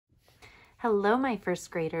Hello, my first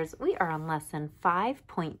graders. We are on lesson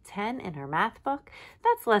 5.10 in our math book.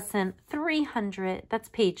 That's lesson 300. That's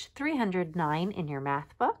page 309 in your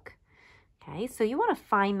math book. Okay, so you want to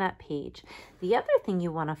find that page. The other thing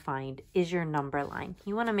you want to find is your number line.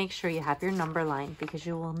 You want to make sure you have your number line because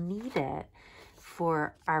you will need it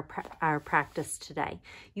for our practice today.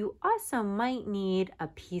 You also might need a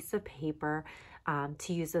piece of paper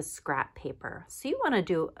to use as scrap paper. So you want to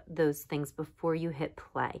do those things before you hit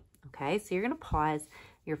play. Okay, so you're going to pause.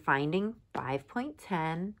 You're finding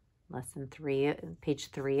 5.10, lesson 3,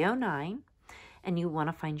 page 309, and you want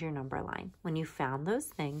to find your number line. When you found those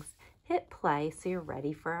things, hit play so you're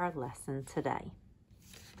ready for our lesson today.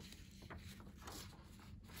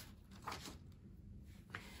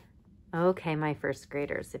 Okay, my first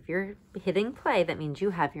graders, if you're hitting play, that means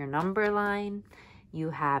you have your number line,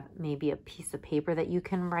 you have maybe a piece of paper that you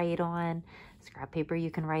can write on, scrap paper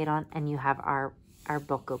you can write on, and you have our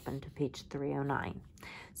book open to page 309.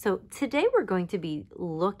 So today we're going to be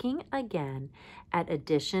looking again at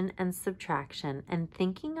addition and subtraction and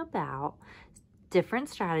thinking about different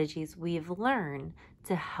strategies we've learned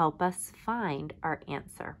to help us find our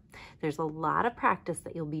answer. There's a lot of practice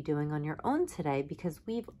that you'll be doing on your own today because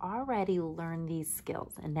we've already learned these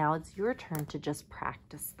skills and now it's your turn to just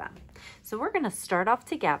practice them. So we're going to start off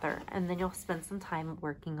together and then you'll spend some time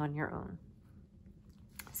working on your own.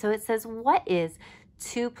 So it says, what is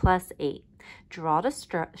 2 plus 8? Draw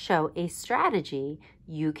to show a strategy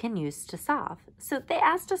you can use to solve. So they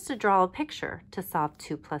asked us to draw a picture to solve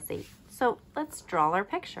 2 plus 8. So let's draw our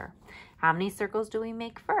picture. How many circles do we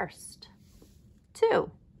make first? 2.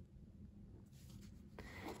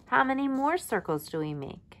 How many more circles do we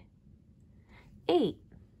make? 8.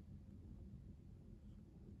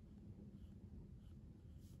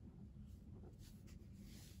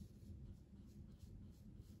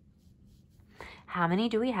 How many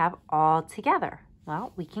do we have all together?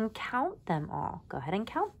 Well, we can count them all. Go ahead and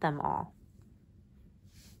count them all.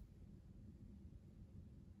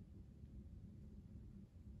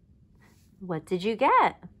 What did you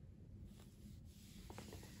get?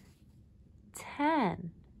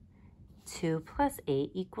 10. 2 plus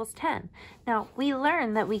 8 equals 10. Now, we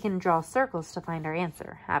learned that we can draw circles to find our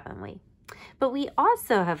answer, haven't we? But we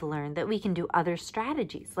also have learned that we can do other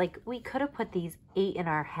strategies. Like we could have put these 8 in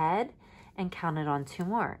our head and counted on 2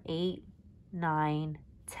 more, 8, 9,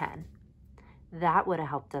 10. That would have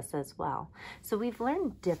helped us as well. So we've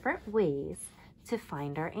learned different ways to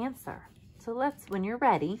find our answer. So let's, when you're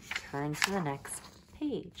ready, turn to the next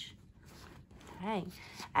page. Okay,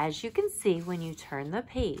 as you can see, when you turn the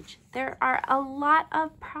page, there are a lot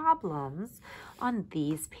of problems on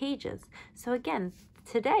these pages. So again,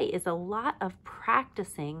 today is a lot of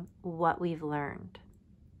practicing what we've learned.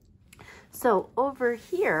 So over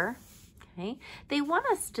here, okay, they want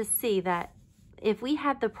us to see that if we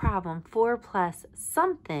had the problem 4 plus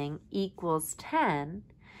something equals 10,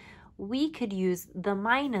 we could use the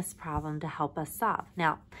minus problem to help us solve.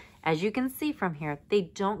 Now, as you can see from here, they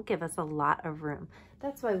don't give us a lot of room.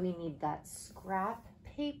 That's why we need that scrap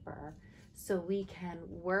paper so we can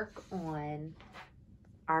work on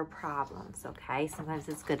our problems, okay? Sometimes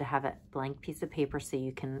it's good to have a blank piece of paper so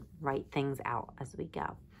you can write things out as we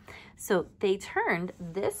go. So they turned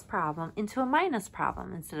this problem into a minus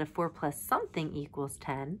problem. Instead of 4 plus something equals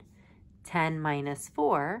 10, 10 minus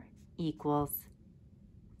 4 equals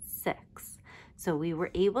 6. So we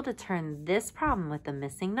were able to turn this problem with the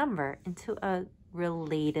missing number into a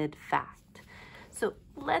related fact. So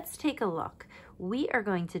let's take a look. We are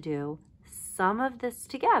going to do some of this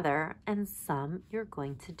together and some you're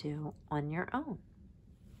going to do on your own.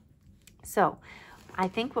 So I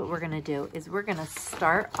think what we're going to do is we're going to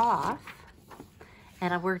start off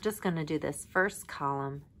and we're just going to do this first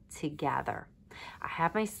column together. I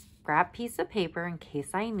have my scrap piece of paper in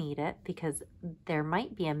case I need it because there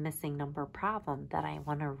might be a missing number problem that I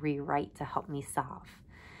want to rewrite to help me solve.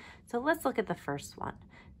 So let's look at the first one.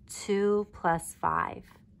 2 plus 5.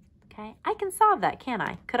 Okay, I can solve that, can't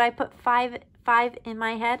I? Could I put 5 in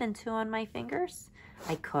my head and 2 on my fingers?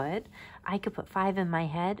 I could. I could put 5 in my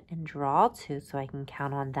head and draw 2 so I can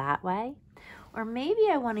count on that way. Or maybe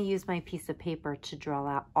I want to use my piece of paper to draw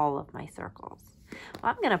out all of my circles.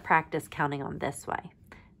 Well, I'm going to practice counting on this way.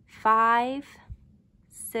 5,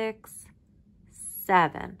 6,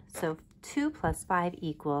 7. So 2 plus 5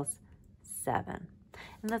 equals 7.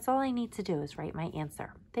 And that's all I need to do is write my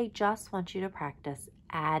answer. They just want you to practice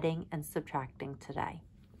adding and subtracting today.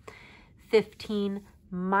 15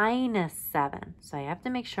 minus 7. So I have to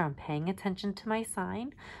make sure I'm paying attention to my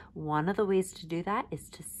sign. One of the ways to do that is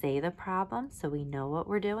to say the problem so we know what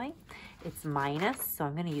we're doing. It's minus, so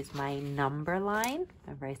I'm going to use my number line.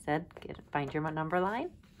 Remember I said find your number line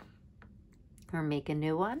or make a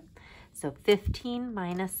new one. So 15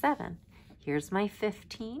 minus 7. Here's my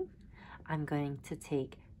 15. I'm going to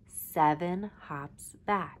take 7 hops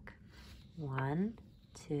back. 1,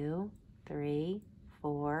 2, 3,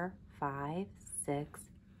 4, 5, 6,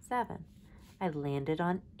 7. I landed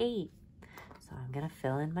on 8. So I'm going to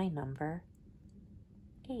fill in my number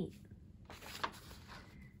 8.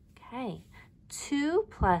 Okay. 2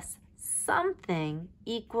 plus something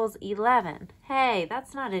equals 11. Hey,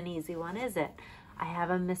 that's not an easy one, is it? I have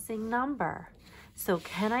a missing number. So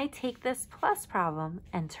can I take this plus problem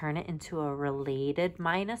and turn it into a related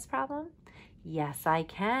minus problem? Yes, I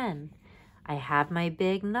can. I have my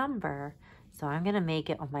big number. So I'm going to make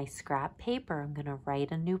it on my scrap paper. I'm going to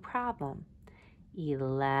write a new problem.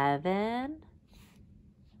 11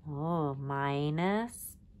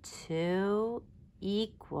 minus 2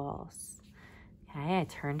 equals. Okay, I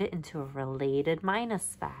turned it into a related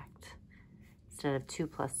minus fact. Instead of 2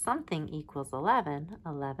 plus something equals 11,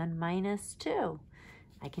 11 minus 2.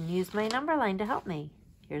 I can use my number line to help me.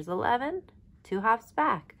 Here's 11, 2 hops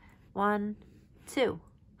back. 1, 2.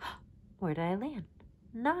 Where did I land?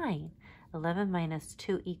 9. 11 minus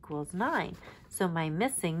 2 equals 9. So my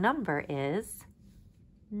missing number is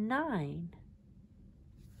 9.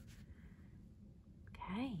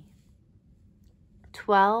 Okay.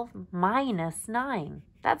 12 minus 9.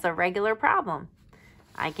 That's a regular problem.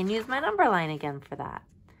 I can use my number line again for that.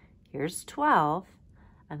 Here's 12.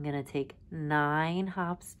 I'm going to take 9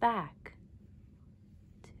 hops back.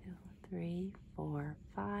 2, 3, 4,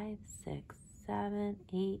 5, 6, 7,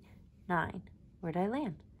 8, 9. Where did I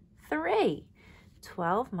land? 3.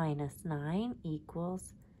 12 minus 9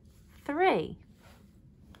 equals 3.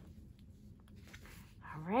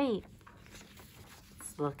 All right.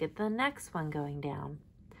 Let's look at the next one going down.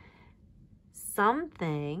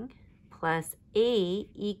 Something plus 8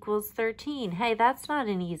 equals 13. Hey, that's not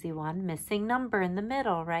an easy one. Missing number in the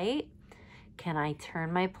middle, right? Can I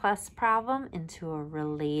turn my plus problem into a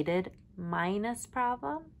related minus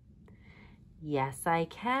problem? Yes, I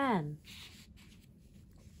can.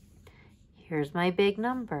 Here's my big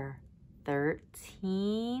number.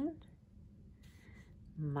 13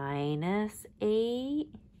 minus 8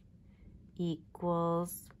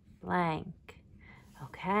 equals blank.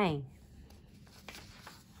 Okay.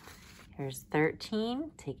 Here's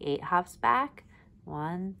 13. Take 8 hops back.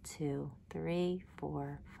 1, 2, 3,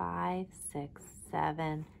 4, 5, 6,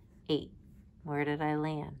 7, 8. Where did I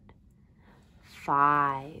land?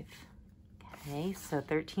 5. Okay, so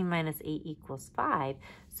 13 minus 8 equals 5.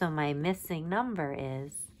 So my missing number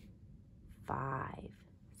is 5.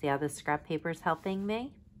 See how the scrap paper is helping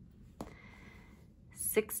me?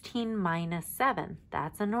 16 minus 7.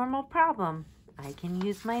 That's a normal problem. I can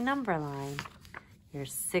use my number line.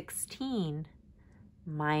 Here's 16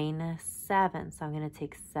 minus 7. So I'm going to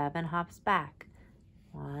take 7 hops back.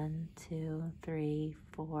 1, 2, 3,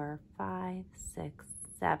 4, 5, 6,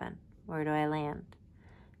 7. Where do I land?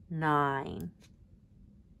 9.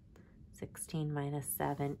 16 minus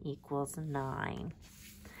 7 equals 9.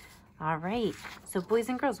 All right, so boys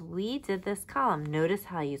and girls, we did this column. Notice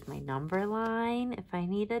how I used my number line if I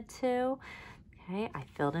needed to. Okay, I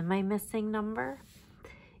filled in my missing number.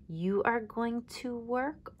 You are going to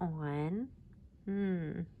work on,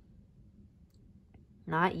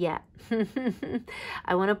 not yet.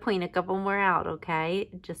 I want to point a couple more out, okay?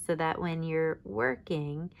 Just so that when you're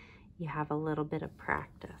working, you have a little bit of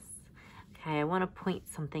practice. Okay, I want to point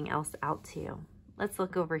something else out to you. Let's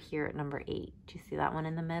look over here at number 8. Do you see that one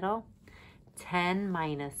in the middle? 10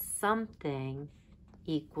 minus something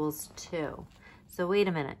equals 2. So wait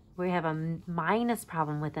a minute. We have a minus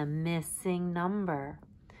problem with a missing number.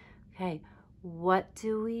 Okay, what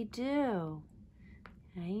do we do?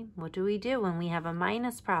 Okay, what do we do when we have a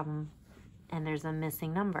minus problem and there's a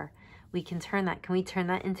missing number? We can turn that. Can we turn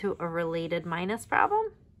that into a related minus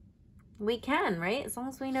problem? We can, right? As long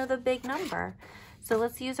as we know the big number. So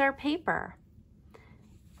let's use our paper.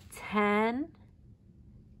 10,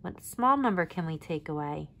 what small number can we take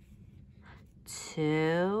away?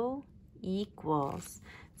 2 equals.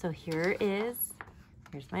 So here's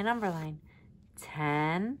my number line.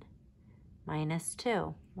 10 minus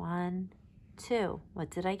 2. 1, 2.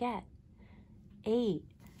 What did I get? 8.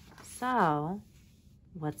 So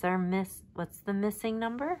what's the missing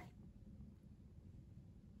number?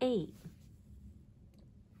 8.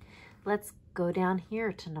 Let's go down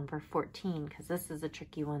here to number 14 because this is a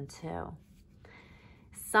tricky one too.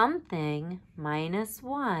 something minus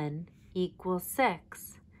 1 equals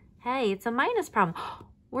 6. Hey, it's a minus problem.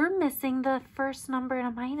 We're missing the first number in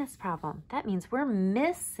a minus problem. That means we're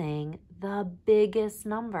missing the biggest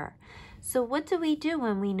number. So what do we do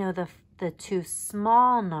when we know the two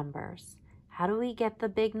small numbers? How do we get the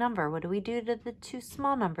big number? What do we do to the two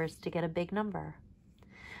small numbers to get a big number?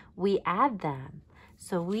 We add them.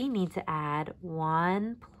 So we need to add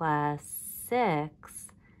 1 plus 6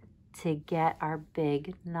 to get our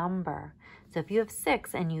big number. So if you have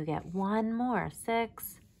 6 and you get one more,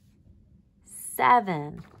 6,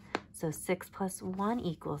 7. So 6 plus 1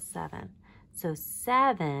 equals 7. So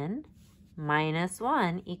 7 minus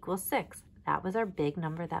 1 equals 6. That was our big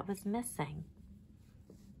number that was missing.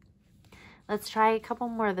 Let's try a couple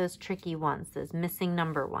more of those tricky ones, those missing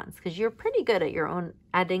number ones, because you're pretty good at your own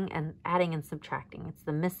adding and subtracting. It's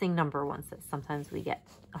the missing number ones that sometimes we get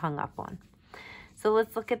hung up on. So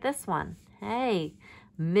let's look at this one. Hey,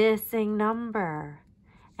 missing number.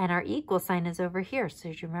 And our equal sign is over here. So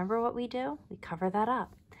do you remember what we do? We cover that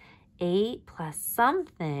up. 8 plus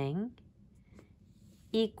something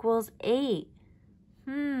equals 8.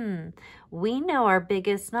 We know our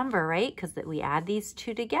biggest number, right? Because we add these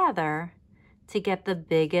two together to get the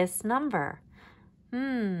biggest number.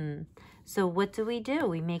 So what do?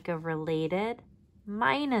 We make a related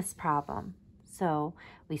minus problem. So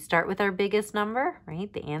we start with our biggest number,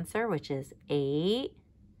 right? The answer, which is 8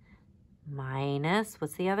 minus,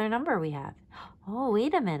 what's the other number we have? Oh,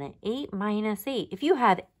 wait a minute, 8 minus 8. If you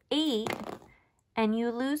have 8 and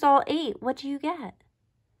you lose all 8, what do you get?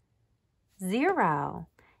 0.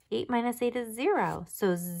 8 minus 8 is 0.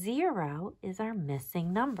 So 0 is our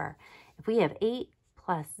missing number. If we have 8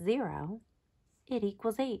 plus 0, it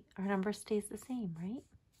equals 8. Our number stays the same, right?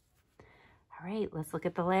 All right, let's look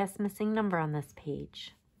at the last missing number on this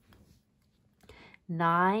page.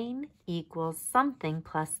 9 equals something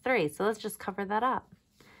plus 3. So let's just cover that up.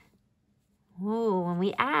 Ooh, when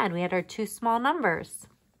we add our two small numbers,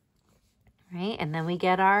 right? And then we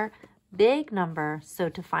get our big number. So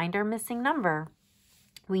to find our missing number,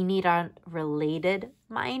 we need a related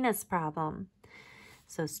minus problem.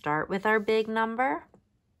 So start with our big number.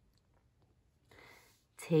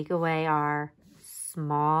 Take away our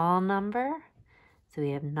small number. So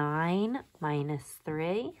we have 9 minus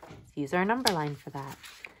 3. Let's use our number line for that.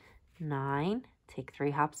 9, take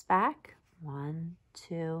 3 hops back. 1,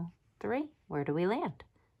 2, 3. Where do we land?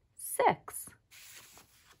 6.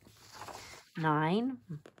 9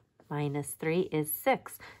 minus 3 is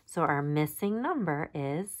 6. So our missing number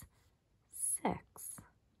is 6.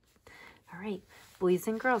 All right, boys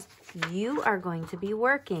and girls, you are going to be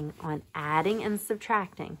working on adding and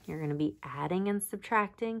subtracting. You're going to be adding and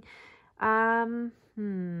subtracting.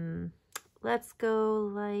 Let's go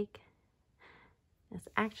like this.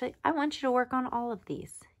 Actually, I want you to work on all of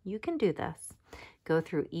these. You can do this. Go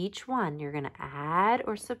through each one. You're going to add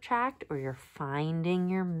or subtract, or you're finding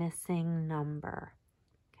your missing number.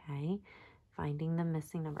 Okay? Finding the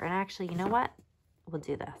missing number. And actually, you know what? We'll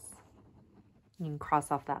do this. You can cross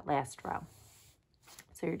off that last row.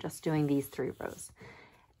 So you're just doing these 3 rows.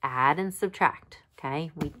 Add and subtract. Okay?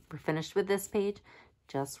 We're finished with this page.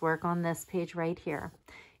 Just work on this page right here.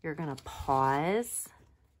 You're going to pause,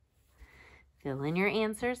 fill in your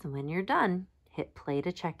answers, and when you're done, hit play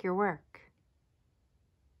to check your work.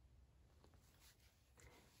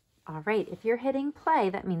 All right, if you're hitting play,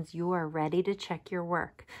 that means you are ready to check your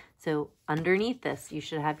work. So underneath this, you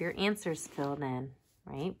should have your answers filled in,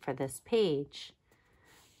 right, for this page.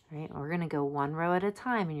 All right, we're going to go 1 row at a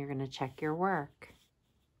time, and you're going to check your work.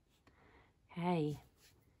 Okay,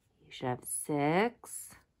 you should have 6,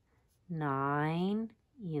 9,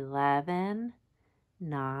 11,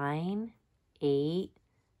 9, 8,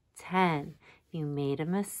 10. If you made a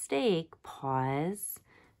mistake, pause,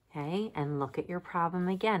 okay, and look at your problem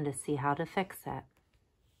again to see how to fix it.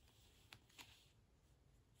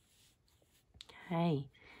 Okay,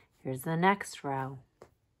 here's the next row.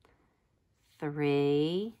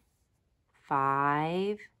 3,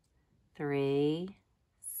 5, 3,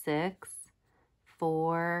 6,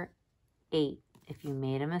 4, 8. If you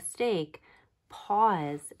made a mistake,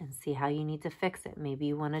 pause and see how you need to fix it. Maybe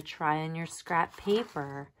you want to try on your scrap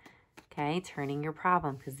paper, okay, turning your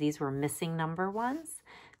problem, because these were missing number ones.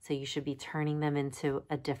 So you should be turning them into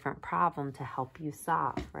a different problem to help you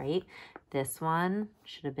solve, right? This one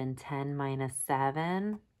should have been 10 minus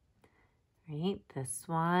 7, right? This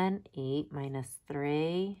one, 8 minus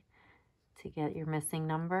 3 to get your missing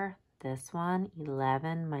number. This one,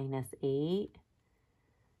 11 minus 8.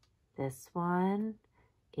 This one,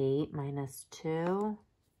 8 minus 2.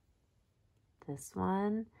 This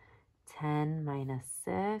one, 10 minus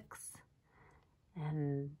 6.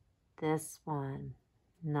 And this one,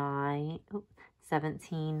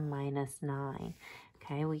 17 minus 9.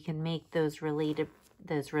 Okay, we can make those related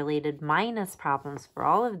minus problems for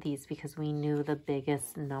all of these because we knew the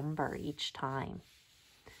biggest number each time.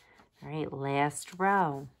 All right, last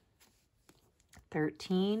row.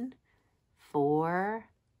 13, 4,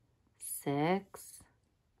 6,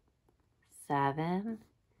 7,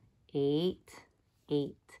 8,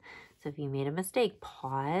 8. So if you made a mistake,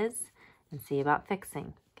 pause and see about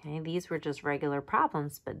fixing. Okay, these were just regular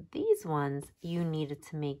problems, but these ones you needed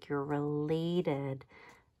to make your related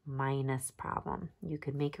minus problem. You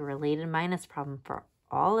could make a related minus problem for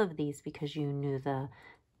all of these because you knew the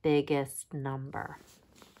biggest number.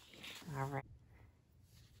 All right.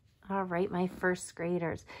 All right, my first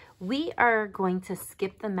graders. We are going to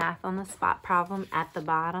skip the math on the spot problem at the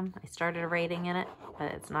bottom. I started writing in it,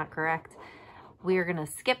 but it's not correct. We are going to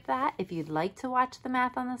skip that. If you'd like to watch the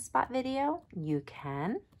math on the spot video, you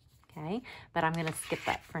can, okay? But I'm going to skip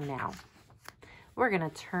that for now. We're going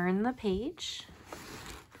to turn the page.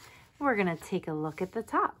 We're going to take a look at the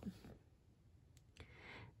top.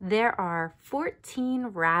 There are 14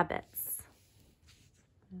 rabbits.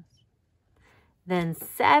 Then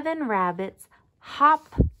 7 rabbits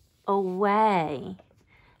hop away.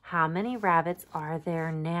 How many rabbits are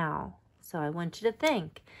there now? So I want you to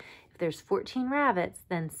think. If there's 14 rabbits,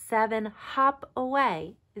 then 7 hop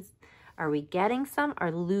away. Are we getting some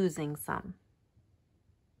or losing some?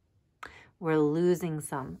 We're losing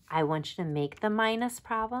some. I want you to make the minus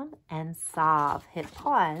problem and solve. Hit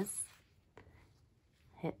pause.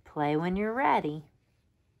 Hit play when you're ready.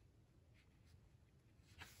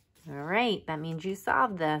 All right, that means you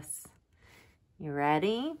solved this. You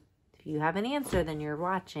ready? If you have an answer, then you're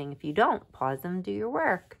watching. If you don't, pause and do your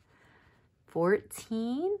work.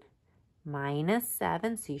 14 minus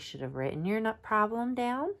 7, so you should have written your problem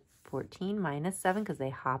down. 14 minus 7 because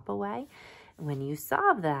they hop away. And when you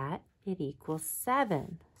solve that, it equals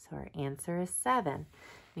 7. So our answer is 7.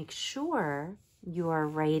 Make sure you are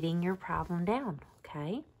writing your problem down,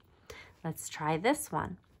 okay? Let's try this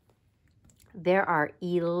one. There are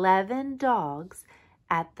 11 dogs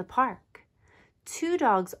at the park. 2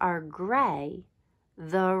 dogs are gray.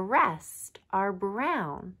 The rest are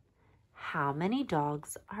brown. How many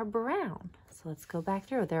dogs are brown? So let's go back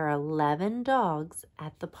through. There are 11 dogs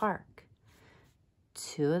at the park.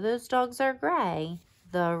 2 of those dogs are gray.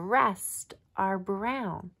 The rest are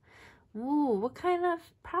brown. Ooh, what kind of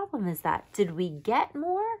problem is that? Did we get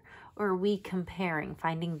more or are we comparing,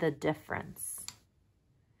 finding the difference?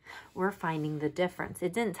 We're finding the difference.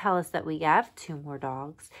 It didn't tell us that we have 2 more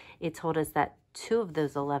dogs. It told us that 2 of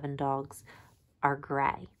those 11 dogs are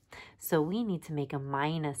gray. So we need to make a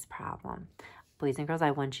minus problem. Boys and girls,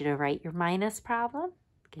 I want you to write your minus problem,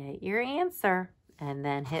 get your answer, and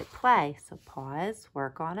then hit play. So pause,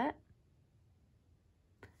 work on it.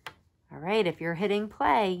 All right, if you're hitting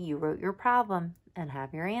play, you wrote your problem and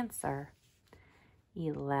have your answer.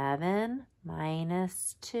 11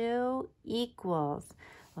 minus 2 equals,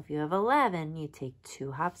 well, if you have 11, you take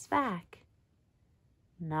 2 hops back.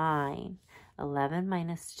 9. 11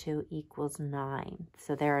 minus 2 equals 9.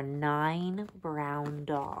 So there are 9 brown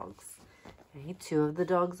dogs. Okay, 2 of the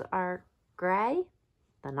dogs are gray.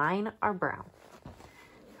 The 9 are brown. All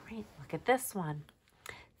right, look at this one.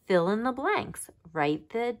 Fill in the blanks.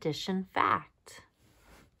 Write the addition fact.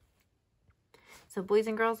 So boys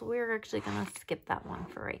and girls, we're actually going to skip that one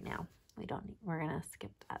for right now. We're going to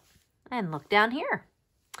skip that. And look down here.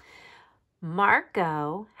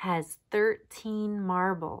 Marco has 13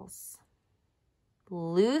 marbles.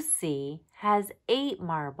 Lucy has 8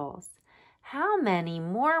 marbles. How many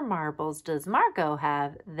more marbles does Marco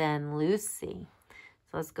have than Lucy?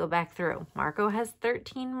 So let's go back through. Marco has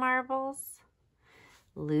 13 marbles.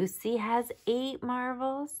 Lucy has 8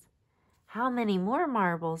 marbles. How many more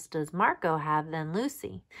marbles does Marco have than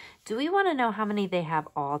Lucy? Do we want to know how many they have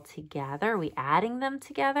all together? Are we adding them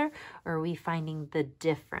together or are we finding the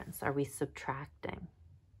difference? Are we subtracting?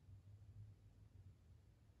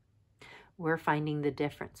 We're finding the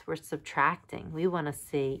difference. We're subtracting. We want to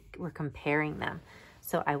see, we're comparing them.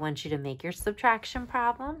 So I want you to make your subtraction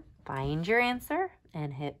problem, find your answer,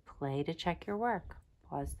 and hit play to check your work.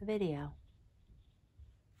 Pause the video.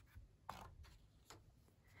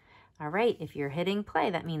 All right, if you're hitting play,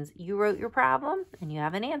 that means you wrote your problem and you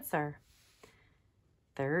have an answer.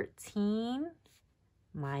 13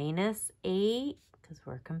 minus 8, because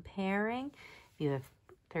we're comparing. If you have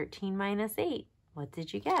 13 minus 8, what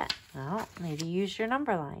did you get? Well, maybe use your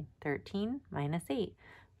number line. 13 minus 8.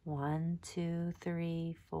 1, 2,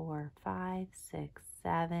 3, 4, 5, 6,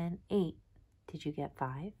 7, 8. Did you get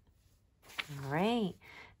 5? All right.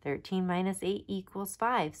 13 minus 8 equals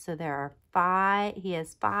 5. So there are 5, he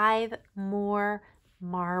has 5 more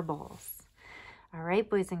marbles. All right,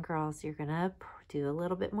 boys and girls, you're going to do a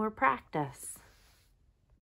little bit more practice.